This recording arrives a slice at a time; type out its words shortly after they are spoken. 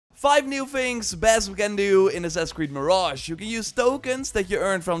5 new things Basim can do in Assassin's Creed Mirage. You can use tokens that you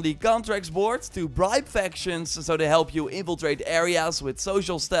earn from the contracts board to bribe factions so they help you infiltrate areas with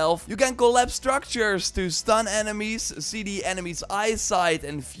social stealth. You can collapse structures to stun enemies, see the enemy's eyesight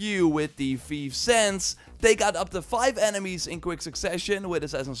and view with the thief's sense, take out up to 5 enemies in quick succession with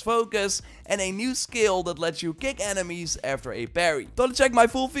Assassin's Focus, and a new skill that lets you kick enemies after a parry. Don't check my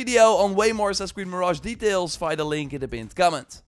full video on way more Assassin's Creed Mirage details via the link in the pinned comment.